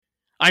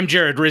I'm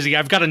Jared Rizzi.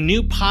 I've got a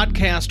new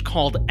podcast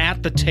called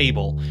At the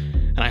Table,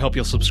 and I hope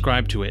you'll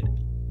subscribe to it.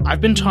 I've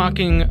been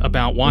talking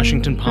about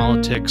Washington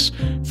politics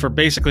for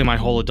basically my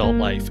whole adult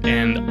life,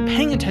 and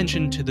paying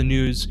attention to the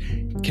news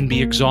can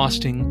be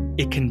exhausting,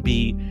 it can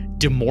be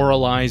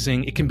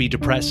demoralizing, it can be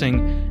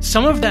depressing.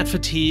 Some of that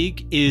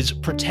fatigue is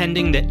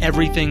pretending that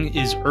everything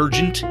is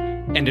urgent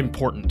and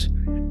important.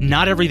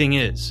 Not everything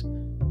is.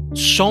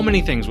 So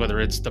many things,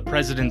 whether it's the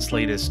president's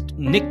latest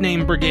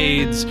nickname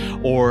brigades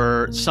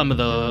or some of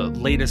the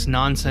latest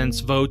nonsense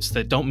votes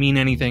that don't mean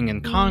anything in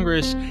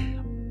Congress,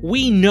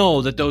 we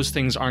know that those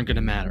things aren't going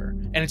to matter.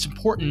 And it's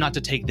important not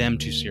to take them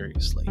too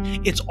seriously.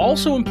 It's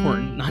also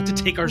important not to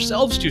take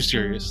ourselves too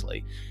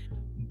seriously.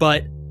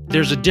 But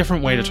there's a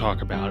different way to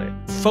talk about it.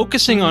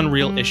 Focusing on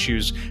real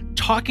issues,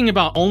 talking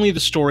about only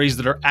the stories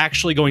that are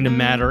actually going to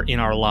matter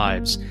in our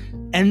lives.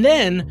 And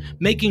then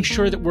making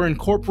sure that we're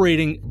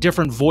incorporating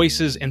different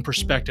voices and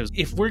perspectives.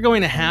 If we're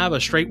going to have a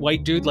straight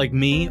white dude like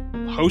me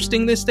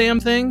hosting this damn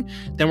thing,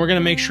 then we're going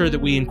to make sure that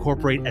we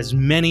incorporate as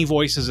many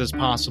voices as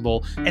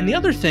possible. And the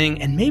other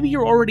thing, and maybe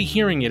you're already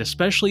hearing it,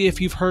 especially if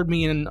you've heard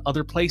me in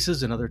other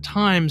places and other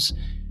times,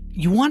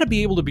 you want to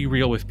be able to be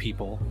real with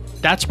people.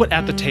 That's what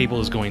At the Table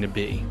is going to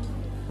be.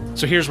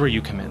 So here's where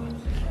you come in.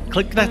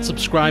 Click that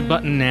subscribe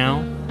button now,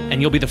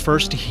 and you'll be the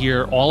first to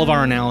hear all of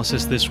our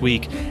analysis this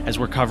week as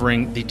we're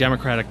covering the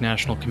Democratic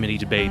National Committee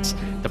debates,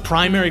 the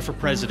primary for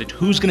president,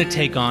 who's going to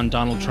take on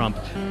Donald Trump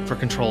for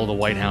control of the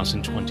White House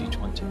in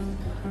 2020.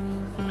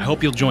 I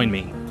hope you'll join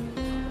me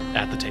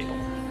at the table.